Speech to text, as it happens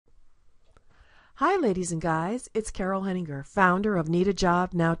Hi ladies and guys, it's Carol Henninger, founder of Need a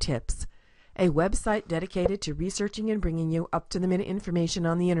Job Now Tips, a website dedicated to researching and bringing you up-to-the-minute information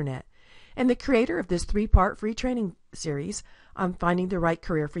on the internet, and the creator of this 3-part free training series on finding the right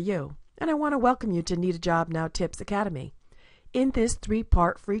career for you. And I want to welcome you to Need a Job Now Tips Academy. In this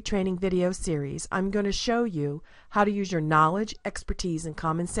 3-part free training video series, I'm going to show you how to use your knowledge, expertise, and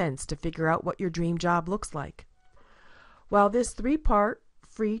common sense to figure out what your dream job looks like. While this 3-part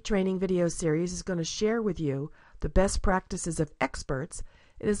free training video series is going to share with you the best practices of experts,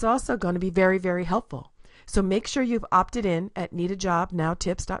 it is also going to be very, very helpful. So make sure you've opted in at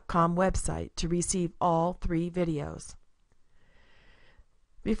needajobnowtips.com website to receive all 3 videos.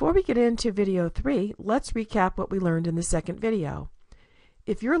 Before we get into video 3, let's recap what we learned in the second video.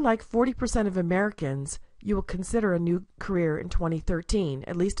 If you're like 40% of Americans, you will consider a new career in 2013,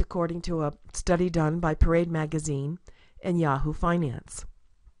 at least according to a study done by Parade Magazine and Yahoo Finance.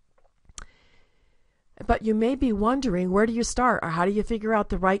 But you may be wondering, where do you start, or how do you figure out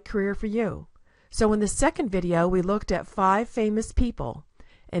the right career for you? So in the second video, we looked at 5 famous people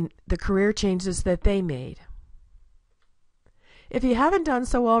and the career changes that they made. If you haven't done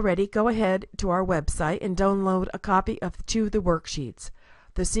so already, go ahead to our website and download a copy of 2 of the worksheets,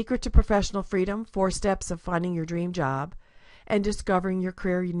 The Secret to Professional Freedom, 4 Steps of Finding Your Dream Job, and Discovering Your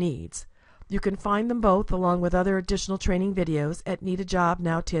Career Needs. You can find them both along with other additional training videos at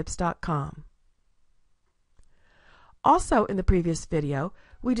needajobnowtips.com. Also in the previous video,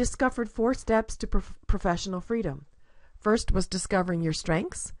 we discovered 4 steps to professional freedom. First was discovering your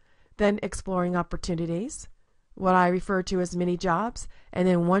strengths, then exploring opportunities, what I refer to as mini jobs, and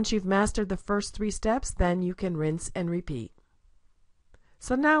then once you've mastered the first 3 steps, then you can rinse and repeat.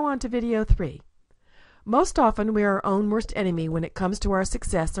 So now on to video 3. Most often we are our own worst enemy when it comes to our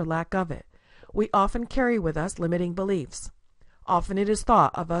success or lack of it. We often carry with us limiting beliefs. Often it is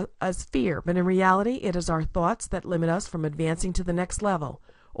thought of as fear, but in reality it is our thoughts that limit us from advancing to the next level,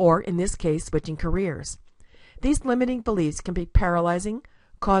 or in this case, switching careers. These limiting beliefs can be paralyzing,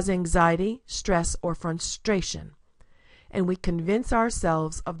 cause anxiety, stress, or frustration. And we convince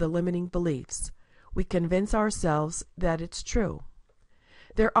ourselves of the limiting beliefs. We convince ourselves that it's true.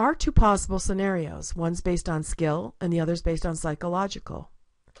 There are 2 possible scenarios. One's based on skill and the other's based on psychological.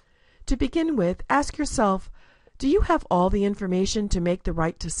 To begin with, ask yourself, do you have all the information to make the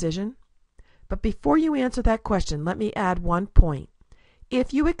right decision? But before you answer that question, let me add one point.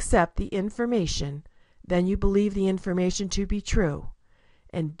 If you accept the information, then you believe the information to be true,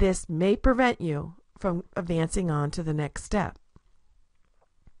 and this may prevent you from advancing on to the next step.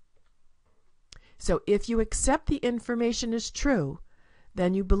 So if you accept the information is true,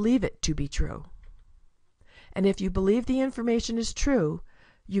 then you believe it to be true. And if you believe the information is true,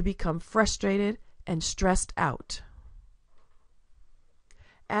 you become frustrated and stressed out.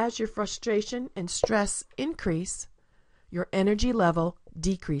 As your frustration and stress increase, your energy level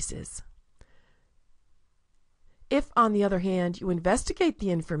decreases. If, on the other hand, you investigate the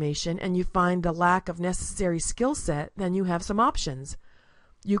information and you find the lack of necessary skill set, then you have some options.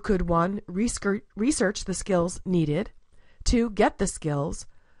 You could 1, research the skills needed, 2, get the skills,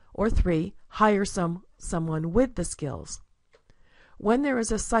 or 3, hire someone with the skills. When there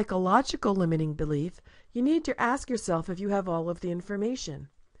is a psychological limiting belief, you need to ask yourself if you have all of the information.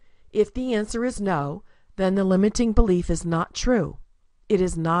 If the answer is no, then the limiting belief is not true. It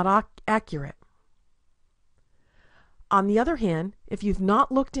is not accurate. On the other hand, if you've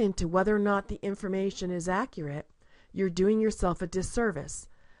not looked into whether or not the information is accurate, you're doing yourself a disservice.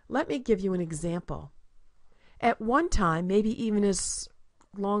 Let me give you an example. At one time, maybe even as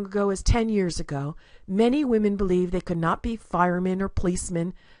long ago as 10 years ago, many women believed they could not be firemen or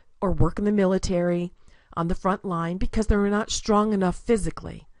policemen or work in the military on the front line because they were not strong enough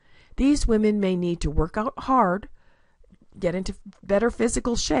physically. These women may need to work out hard, get into better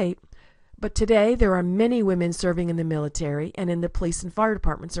physical shape, but today there are many women serving in the military and in the police and fire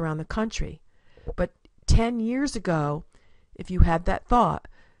departments around the country. But 10 years ago, if you had that thought,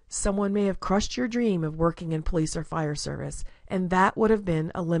 someone may have crushed your dream of working in police or fire service, and that would have been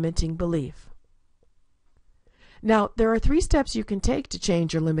a limiting belief. Now, there are 3 steps you can take to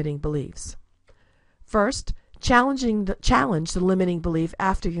change your limiting beliefs. First, challenge the limiting belief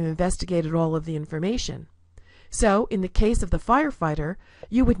after you've investigated all of the information. So, in the case of the firefighter,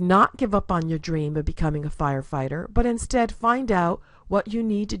 you would not give up on your dream of becoming a firefighter, but instead find out what you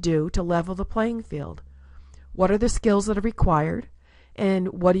need to do to level the playing field. What are the skills that are required?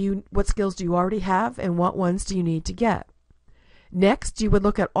 And what skills do you already have, and what ones do you need to get? Next, you would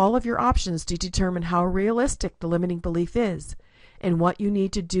look at all of your options to determine how realistic the limiting belief is and what you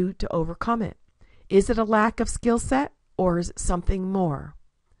need to do to overcome it. Is it a lack of skill set, or is it something more?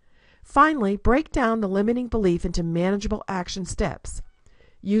 Finally, break down the limiting belief into manageable action steps.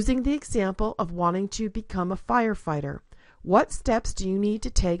 Using the example of wanting to become a firefighter, what steps do you need to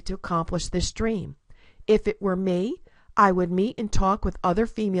take to accomplish this dream? If it were me, I would meet and talk with other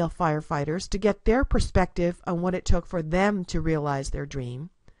female firefighters to get their perspective on what it took for them to realize their dream.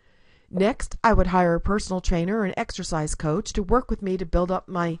 Next, I would hire a personal trainer or an exercise coach to work with me to build up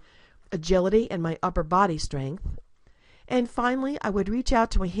my agility and my upper body strength. And finally, I would reach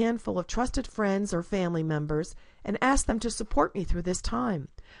out to a handful of trusted friends or family members and ask them to support me through this time.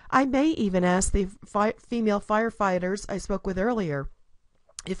 I may even ask the female firefighters I spoke with earlier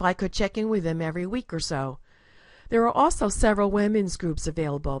if I could check in with them every week or so. There are also several women's groups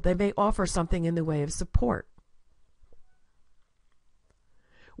available. They may offer something in the way of support.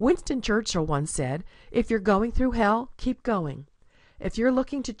 Winston Churchill once said, "If you're going through hell, keep going." If you're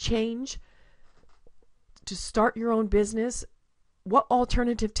looking to change, to start your own business, what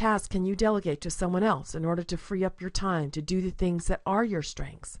alternative tasks can you delegate to someone else in order to free up your time to do the things that are your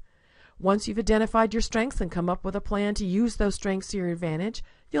strengths? Once you've identified your strengths and come up with a plan to use those strengths to your advantage,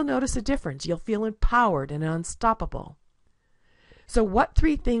 you'll notice a difference. You'll feel empowered and unstoppable. So what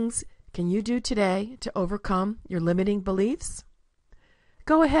 3 things can you do today to overcome your limiting beliefs?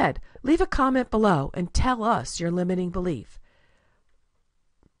 Go ahead, leave a comment below and tell us your limiting belief.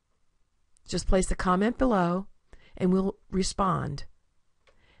 Just place a comment below and we'll respond.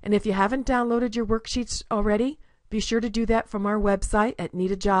 And if you haven't downloaded your worksheets already, be sure to do that from our website at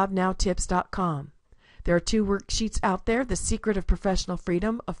needajobnowtips.com. There are 2 worksheets out there: The Secret of Professional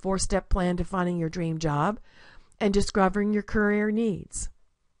Freedom, a 4-step plan to finding your dream job, and Discovering Your Career Needs.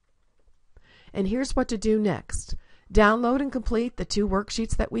 And here's what to do next. Download and complete the 2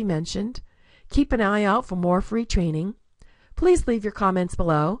 worksheets that we mentioned. Keep an eye out for more free training. Please leave your comments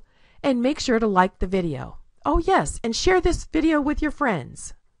below and make sure to like the video. Oh yes, and share this video with your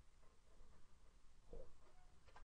friends.